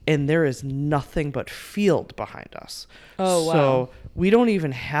house, and there is nothing but field behind us. Oh, wow. So we don't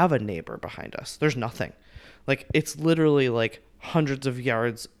even have a neighbor behind us. There's nothing. Like, it's literally like hundreds of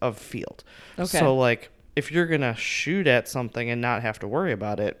yards of field. Okay. So like, if you're going to shoot at something and not have to worry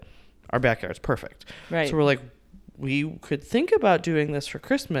about it, our backyard's perfect. Right. So we're like, we could think about doing this for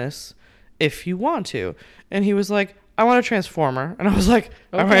Christmas if you want to. And he was like, I want a transformer. And I was like,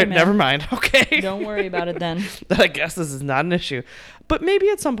 all Okay, right, man. never mind. Okay. Don't worry about it then. I guess this is not an issue. But maybe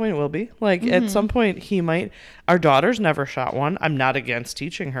at some point it will be. Like, at some point he might. Our daughter's never shot one. I'm not against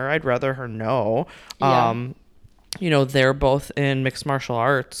teaching her. I'd rather her know. Yeah. You know, they're both in mixed martial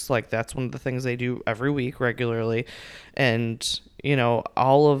arts. Like, that's one of the things they do every week regularly. And, you know,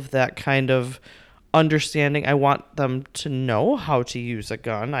 all of that kind of understanding. I want them to know how to use a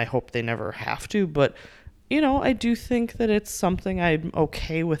gun. I hope they never have to. But, you know, I do think that it's something I'm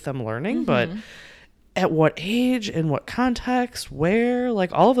okay with them learning. But at what age, in what context, where,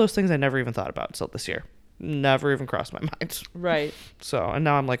 like, all of those things I never even thought about until this year. Never even crossed my mind. Right. So, and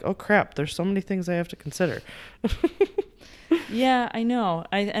now I'm like, oh crap, there's so many things I have to consider. Yeah, I know.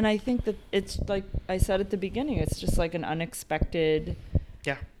 I think that it's like I said at the beginning, it's just like an unexpected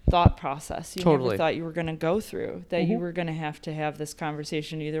Yeah. thought process you Totally. never thought you were going to go through, that you were going to have this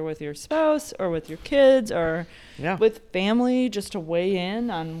conversation either with your spouse or with your kids or Yeah. with family, just to weigh in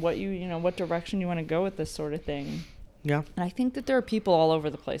on what what direction you want to go with this sort of thing. Yeah. And I think that there are people all over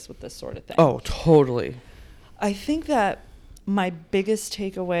the place with this sort of thing. Oh, totally. I think that my biggest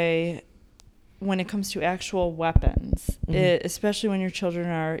takeaway when it comes to actual weapons, especially when your children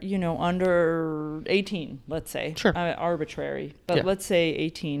are, under 18, let's say, Sure. Arbitrary, but Yeah. let's say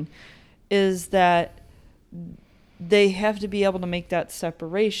 18, is that they have to be able to make that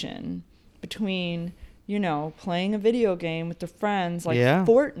separation between, playing a video game with their friends like Yeah.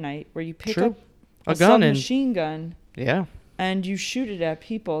 Fortnite, where you pick True. up A gun and submachine gun yeah. and you shoot it at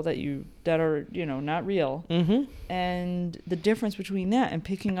people that are not real. Mm-hmm. And the difference between that and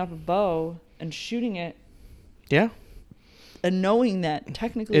picking up a bow and shooting it Yeah. and knowing that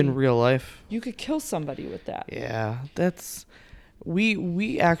technically In real life. you could kill somebody with that. Yeah. That's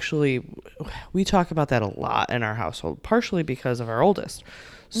we actually talk about that a lot in our household, partially because of our oldest.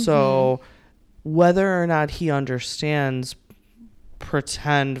 So whether or not he understands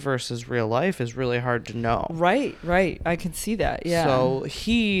pretend versus real life is really hard to know. Right. I can see that. Yeah. So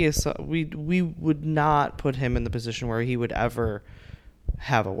we would not put him in the position where he would ever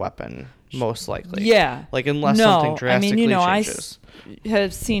have a weapon, most likely. Yeah. Like, unless something drastically changes. I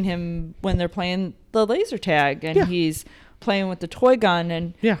have seen him when they're playing the laser tag and Yeah. he's playing with the toy gun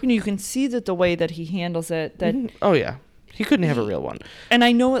and Yeah. you can see that the way that he handles it, that Oh yeah, he couldn't have a real one. and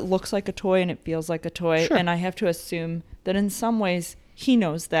I know it looks like a toy and it feels like a toy, Sure. and I have to assume that in some ways he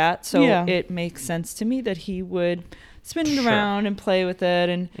knows that, so Yeah. it makes sense to me that he would spin it Sure. around and play with it,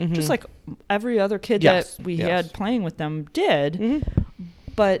 and just like every other kid Yes, that we yes. had playing with them did. Mm-hmm.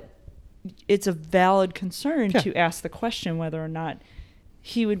 But it's a valid concern Yeah. to ask the question whether or not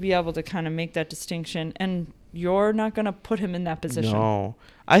he would be able to kind of make that distinction, and you're not going to put him in that position. No,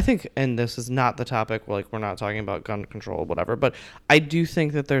 I think, and this is not the topic. Like, we're not talking about gun control, whatever. But I do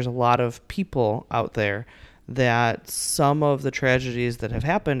think that there's a lot of people out there that some of the tragedies that have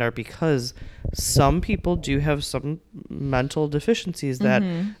happened are because some people do have some mental deficiencies that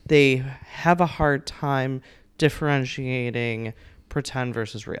they have a hard time differentiating pretend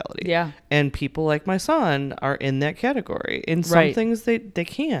versus reality. Yeah. And people like my son are in that category. In some Right. things they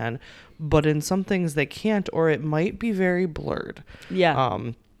can, but in some things they can't, or it might be very blurred. Yeah.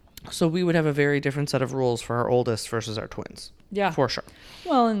 So we would have a very different set of rules for our oldest versus our twins. Yeah. For sure.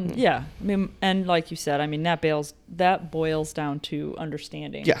 Well, and yeah, I mean, and like you said, I mean, that boils down to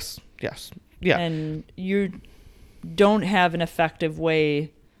understanding. Yes. Yeah. And you don't have an effective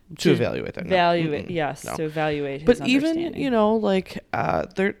way to evaluate that. No. to evaluate his But even, understanding. like,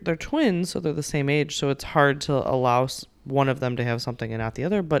 they're twins, so they're the same age, so it's hard to allow one of them to have something and not the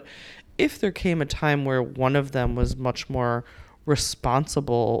other. But if there came a time where one of them was much more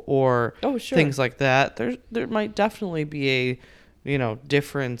responsible or things like that, there might definitely be a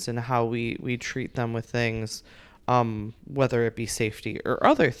difference in how we treat them with things, whether it be safety or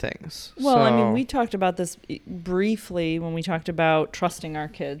other things. Well, I mean, we talked about this briefly when we talked about trusting our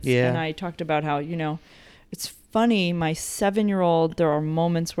kids. Yeah. And I talked about how, it's funny, my 7-year-old, there are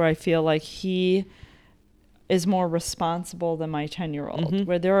moments where I feel like he is more responsible than my 10-year-old,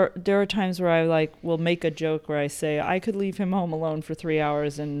 where there are times where I will make a joke where I say I could leave him home alone for 3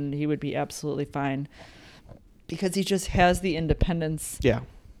 hours and he would be absolutely fine, because he just has the independence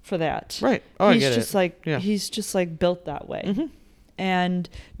for that. Right. Oh, he's I get just it. He's just built that way. And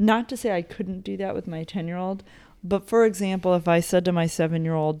not to say I couldn't do that with my 10-year-old, But for example, if I said to my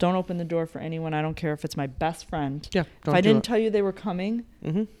 7-year-old, don't open the door for anyone, I don't care if it's my best friend. Yeah. If I didn't tell you they were coming,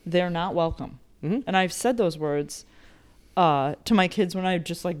 they're not welcome. And I've said those words to my kids when I've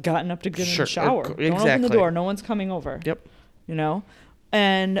just like gotten up to get in the shower. Don't open the door. No one's coming over. Yep. You know?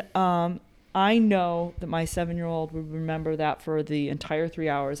 And I know that my 7-year-old would remember that for the entire 3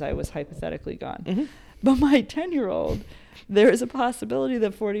 hours I was hypothetically gone. But my 10-year-old, there is a possibility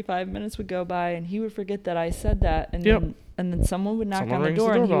that 45 minutes would go by and he would forget that I said that. And then someone would knock on the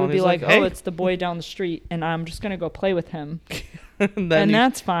door and he would be like, oh, it's the boy down the street and I'm just going to go play with him. and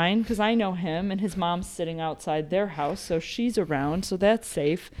that's fine because I know him and his mom's sitting outside their house. So she's around. So that's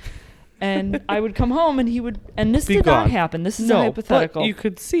safe. And I would come home and he would, and this did not happen. This is a hypothetical. But you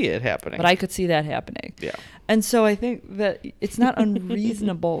could see it happening. But I could see that happening. Yeah. And so I think that it's not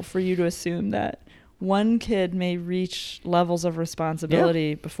unreasonable for you to assume that one kid may reach levels of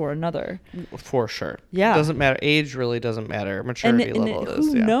responsibility before another. For sure. Yeah. Doesn't matter. Age really doesn't matter. Maturity level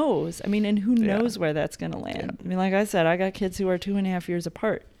is. Who knows? I mean, and who knows where that's going to land? I mean, like I said, I got kids who are 2.5 years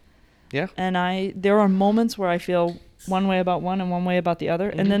apart. Yeah. And there are moments where I feel one way about one and one way about the other.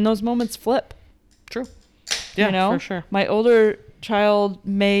 And then those moments flip. True. Yeah, you know? For sure. My older child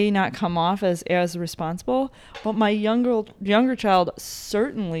may not come off as responsible, but my younger child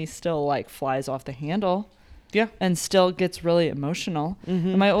certainly still like flies off the handle. Yeah. And still gets really emotional.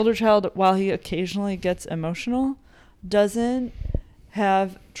 And my older child, while he occasionally gets emotional, doesn't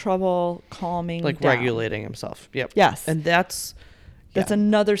have trouble calming like down. regulating himself. Yep. Yes. And that's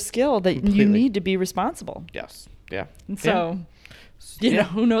another skill that you need to be responsible. Yes. Yeah. And so you know,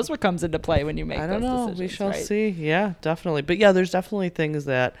 who knows what comes into play when you make those decisions. I don't know. We shall see. Yeah, definitely. But yeah, there's definitely things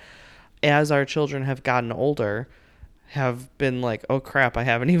that as our children have gotten older have been like, oh crap, I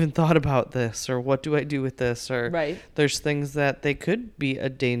haven't even thought about this, or what do I do with this? Or there's things that they could be a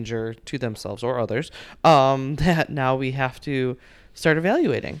danger to themselves or others that now we have to start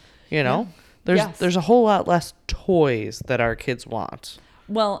evaluating, you know? There's a whole lot less toys that our kids want.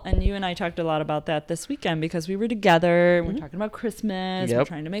 Well, and you and I talked a lot about that this weekend because we were together. We're talking about Christmas. We're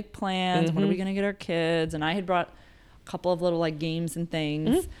trying to make plans. What are we going to get our kids? And I had brought a couple of little like games and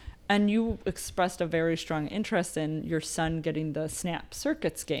things. And you expressed a very strong interest in your son getting the Snap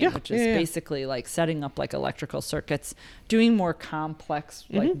Circuits game, which is basically like setting up like electrical circuits, doing more complex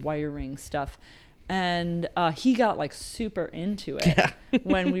like wiring stuff. And he got like super into it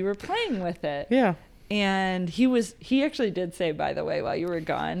when we were playing with it. Yeah. And he actually did say, by the way, while you were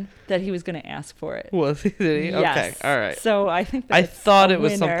gone, that he was going to ask for it. Was he? Did he? Yes. Okay. All right. So I think I thought it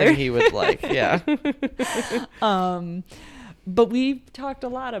was something he would like. Yeah. But we talked a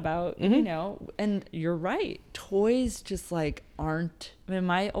lot about, you know, and you're right. Toys just like aren't. I mean,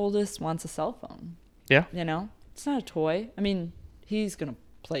 my oldest wants a cell phone. Yeah. You know, it's not a toy. I mean, he's going to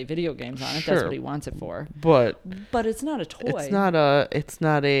play video games on it. That's what he wants it for. But it's not a toy. It's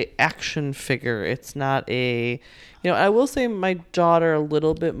not a action figure. It's not a, you know, I will say my daughter a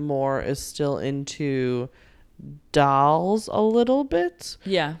little bit more is still into dolls a little bit.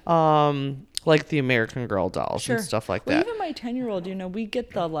 Yeah. Like the American Girl dolls and stuff like that. Even my 10-year-old, you know, we get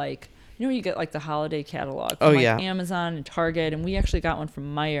the like, you know, you get like the holiday catalog from Amazon and Target, and we actually got one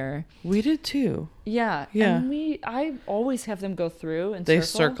from Meijer. We did too. Yeah. And I always have them go through and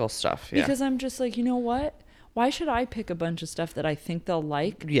circle stuff. Yeah. Because I'm just like, you know what? Why should I pick a bunch of stuff that I think they'll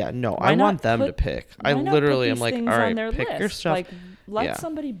like? Yeah, no, I want them to pick. I literally am like, all right, pick your stuff. Like, let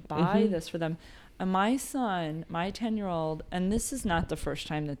somebody buy this for them. And my son, my 10-year-old, and this is not the first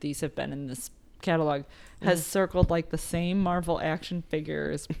time that these have been in this catalog, has circled like the same Marvel action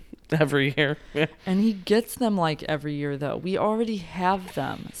figures every year. Yeah. And he gets them like every year, though. We already have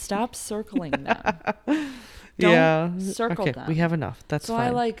them. Stop circling them. Don't circle them. We have enough. That's fine. So I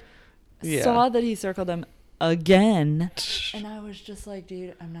like saw that he circled them again, and I was just like,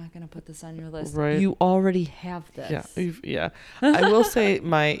 dude, I'm not gonna put this on your list. Right. You already have this. Yeah. I will say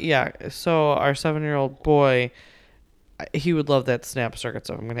so our 7-year-old boy, he would love that Snap Circuit,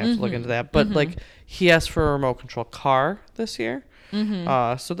 so I'm gonna have to look into that. But like, he asked for a remote control car this year.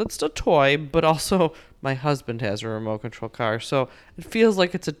 So that's a toy, but also my husband has a remote control car, so it feels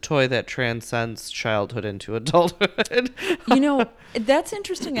like it's a toy that transcends childhood into adulthood. You know, that's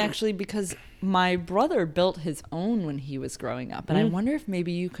interesting actually, because my brother built his own when he was growing up, and I wonder if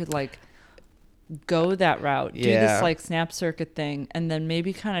maybe you could like go that route, do this like Snap Circuit thing, and then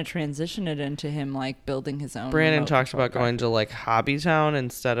maybe kind of transition it into him like building his own. Brandon talks about going to like Hobby Town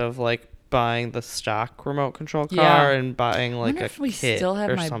instead of like buying the stock remote control car and buying like a kit still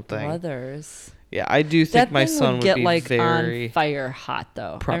have or my something. Brothers. Yeah, I do think That my thing son would get be like very... on fire hot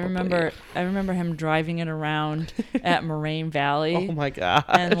though. Probably. I remember him driving it around at Moraine Valley. Oh my gosh.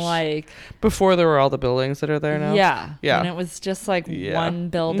 And like before there were all the buildings that are there now. Yeah. Yeah. And it was just like one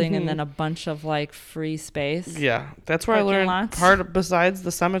building and then a bunch of like free space. Yeah, that's where I Parking learned lots. besides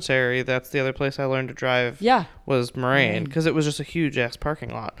the cemetery. That's the other place I learned to drive. Yeah. Was Moraine, because it was just a huge ass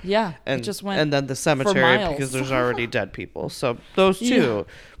parking lot. Yeah. And it just went and then the cemetery miles. because there's already dead people. So those two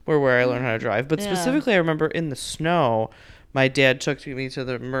were where I learned how to drive. But specifically, I remember in the snow, my dad took me to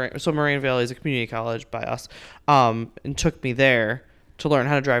the Moraine Valley is a community college by us, and took me there to learn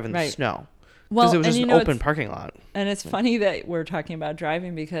how to drive in the snow. Because it was just an open parking lot. And it's funny that we're talking about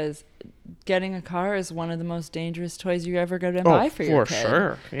driving because getting a car is one of the most dangerous toys you're ever going to buy for your kid. For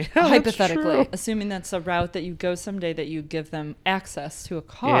sure. Yeah, hypothetically, assuming that's a route that you go someday that you give them access to a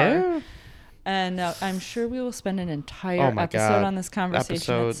car. Yeah. And I'm sure we will spend an entire episode on this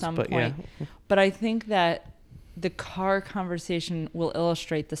conversation at some point. Yeah. But I think that the car conversation will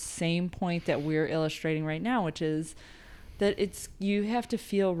illustrate the same point that we're illustrating right now, which is that you have to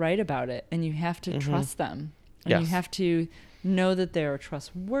feel right about it and you have to trust them. And you have to know that they're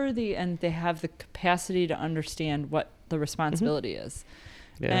trustworthy and they have the capacity to understand what the responsibility is.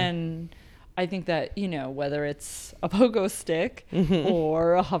 Yeah. And I think that, whether it's a pogo stick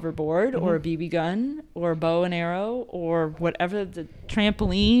or a hoverboard or a BB gun or a bow and arrow or whatever the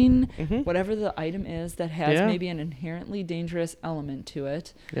trampoline, whatever the item is that has maybe an inherently dangerous element to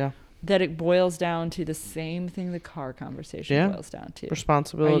it, that it boils down to the same thing the car conversation boils down to.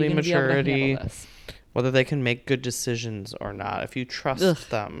 Responsibility, maturity, whether they can make good decisions or not. If you trust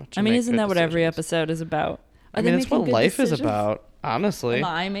them to make isn't that what every episode is about? That's what life is about. Honestly, am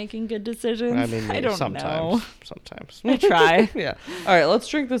I making good decisions? I mean, I don't know. Sometimes I try. Yeah. All right, let's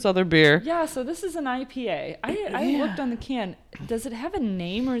drink this other beer. Yeah. So this is an IPA. I looked on the can. Does it have a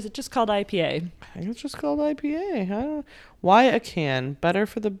name or is it just called IPA? I think it's just called IPA. Why a can? Better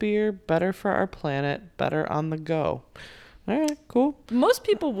for the beer. Better for our planet. Better on the go. All right, cool. Most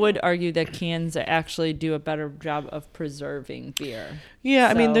people would argue that cans actually do a better job of preserving beer. Yeah,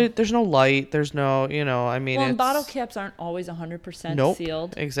 I mean, there's no light. There's no, and bottle caps aren't always 100%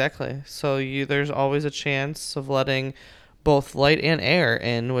 sealed. Exactly. So there's always a chance of letting both light and air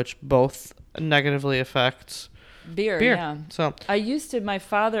in, which both negatively affect beer. Yeah. So my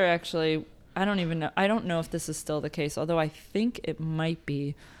father actually, I don't know if this is still the case, although I think it might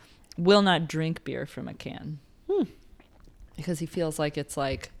be, will not drink beer from a can. Because he feels like it's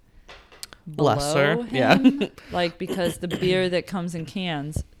like lesser, him. Like because the beer that comes in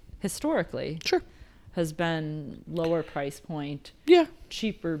cans historically has been lower price point,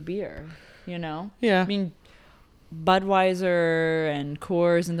 cheaper beer, Yeah. I mean, Budweiser and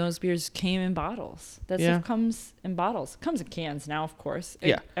Coors and those beers came in bottles. That stuff comes in bottles. It comes in cans now, of course.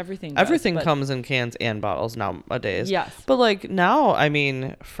 Everything comes in cans and bottles nowadays. Yes. But like now, I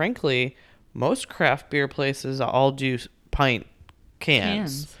mean, frankly, most craft beer places all do pint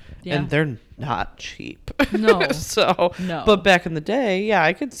cans. And they're not cheap. No. But back in the day,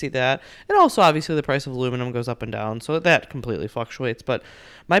 I could see that. And also, obviously, the price of aluminum goes up and down, so that completely fluctuates. But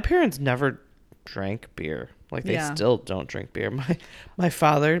my parents never drank beer. Like, they still don't drink beer. My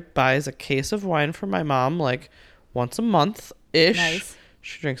father buys a case of wine for my mom, like, once a month-ish. Nice.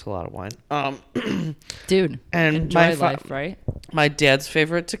 She drinks a lot of wine. Dude, and enjoy life, right? My dad's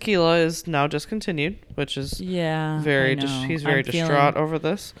favorite tequila is now discontinued, which is he's very distraught over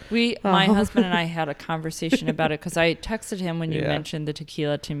this. My husband and I had a conversation about it because I texted him when you mentioned the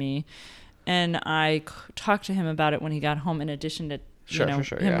tequila to me, and I talked to him about it when he got home. In addition to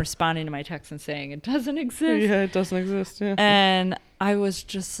him responding to my text and saying it doesn't exist. Yeah, it doesn't exist. Yeah, and I was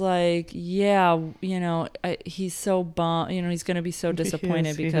just like, he's so bummed. He's going to be so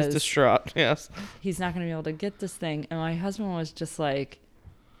disappointed because he's distraught. Yes, he's not going to be able to get this thing. And my husband was just like,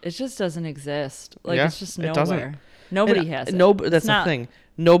 it just doesn't exist. Like it's just nowhere. Nobody has it. That's the thing.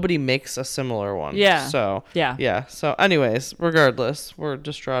 Nobody makes a similar one. Yeah. So yeah. So anyways, regardless, we're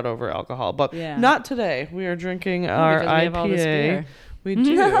distraught over alcohol, but not today. We are drinking our IPA. We have all this beer. We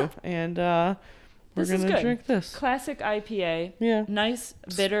do, and we're gonna drink this classic IPA. Yeah. Nice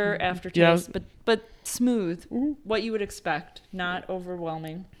bitter aftertaste, but smooth. What you would expect, not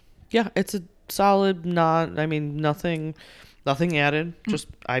overwhelming. Yeah, it's a solid. Nothing added.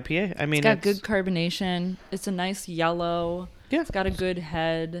 Just IPA. I mean, it's got good carbonation. It's a nice yellow. Yeah. It's got a good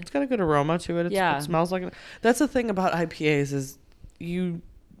head. It's got a good aroma to it. It smells like it. That's the thing about IPAs is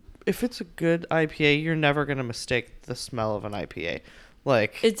if it's a good IPA, you're never going to mistake the smell of an IPA.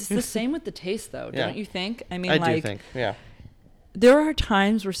 Like it's the same with the taste though, don't you think? I mean, I do think, yeah. There are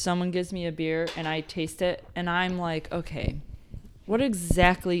times where someone gives me a beer and I taste it and I'm like, okay, what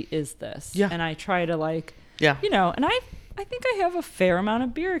exactly is this? Yeah. And I try to like, Yeah. you know, and I think I have a fair amount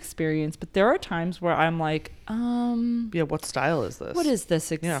of beer experience, but there are times where I'm like, Yeah, what style is this? what is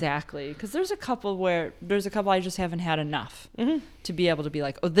this exactly? Because there's a couple I just haven't had enough to be able to be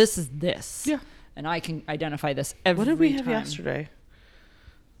like, oh, this is this. Yeah. And I can identify this every What did we have time. yesterday?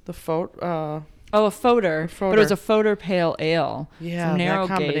 The photo. Oh, a Foder. But it was a Foder Pale Ale. Yeah, from Narrow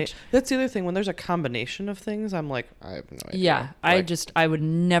that Gauge. That's the other thing. When there's a combination of things, I'm like, I have no idea. Yeah, Like, I would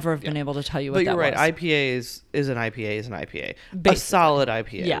never have been able to tell you what but that you're right. was. IPA is an IPA is an IPA. A Basically. solid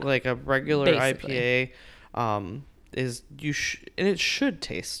IPA, Yeah. like a regular Basically. IPA, is and it should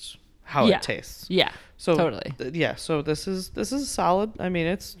taste how Yeah. it tastes. Yeah, So totally. So this is solid. I mean,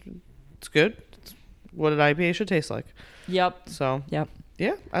 it's good. It's what an IPA should taste like. Yep. So Yep.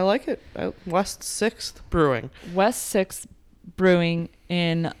 yeah, I like it. West 6th Brewing. West 6th Brewing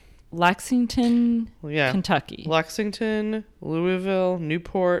in Lexington, Yeah. Kentucky. Lexington, Louisville,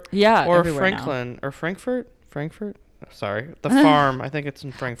 Newport, Yeah, or everywhere now. Franklin or Frankfurt. Sorry, the farm. I think it's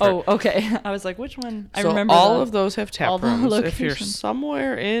in Frankfurt. Oh, okay. I was like, which one? I So remember all of those have all tap the rooms. If you're locations.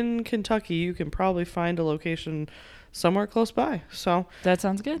 somewhere in Kentucky, you can probably find a location somewhere close by. So That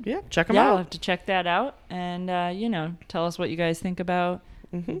sounds good. yeah, check them Yeah, I'll out. have to check that out, and tell us what you guys think about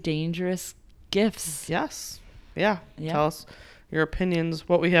dangerous gifts. Yes. Yeah. Yeah. Tell us your opinions,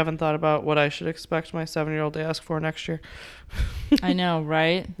 what we haven't thought about, what I should expect my 7-year-old to ask for next year. I know,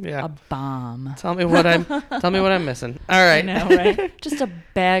 right? Yeah. A bomb. Tell me what I'm missing. All right. I know, right? Just a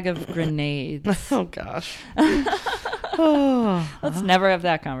bag of grenades. Oh gosh. Oh. Let's never have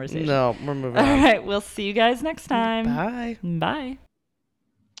that conversation. No, we're moving All on. right, we'll see you guys next time. Bye. Bye.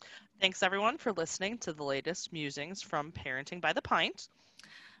 Thanks everyone for listening to the latest musings from Parenting by the Pint.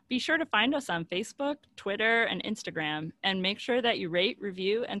 Be sure to find us on Facebook, Twitter, and Instagram, and make sure that you rate,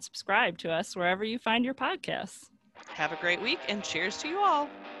 review, and subscribe to us wherever you find your podcasts. Have a great week and cheers to you all.